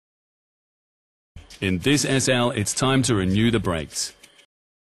In this SL, it's time to renew the brakes.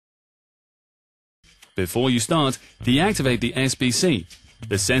 Before you start, deactivate the SBC,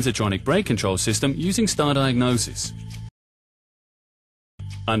 the Sensotronic Brake Control system using star diagnosis.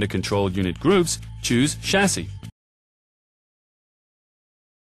 Under control unit groups, choose Chassis.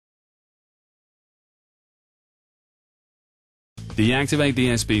 Deactivate the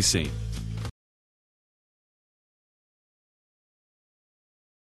SBC.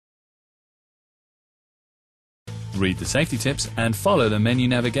 Read the safety tips and follow the menu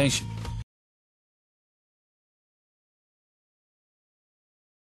navigation.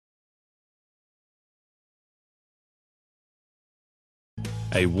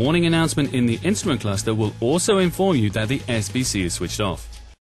 A warning announcement in the instrument cluster will also inform you that the SBC is switched off.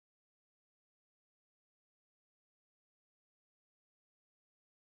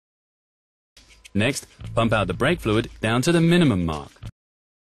 Next, pump out the brake fluid down to the minimum mark.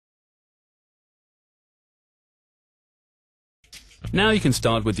 Now you can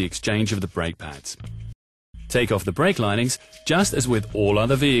start with the exchange of the brake pads. Take off the brake linings, just as with all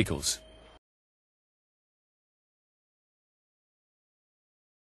other vehicles.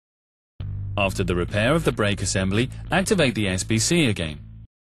 After the repair of the brake assembly, activate the SBC again.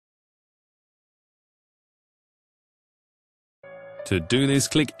 To do this,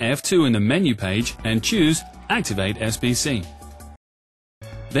 click F2 in the menu page and choose Activate SBC.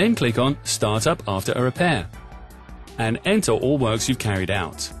 Then click on Start Up after a repair and enter all works you've carried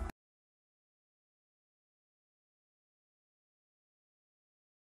out.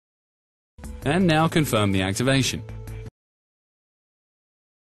 And now confirm the activation.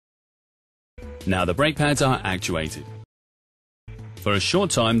 Now the brake pads are actuated. For a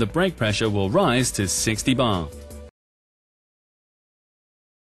short time, the brake pressure will rise to 60 bar.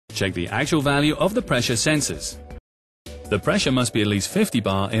 Check the actual value of the pressure sensors. The pressure must be at least 50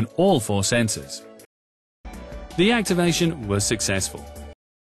 bar in all 4 sensors. The activation was successful.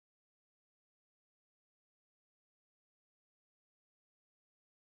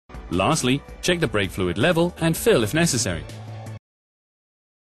 Lastly, check the brake fluid level and fill if necessary.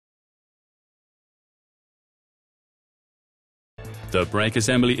 The brake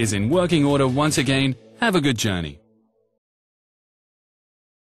assembly is in working order once again. Have a good journey.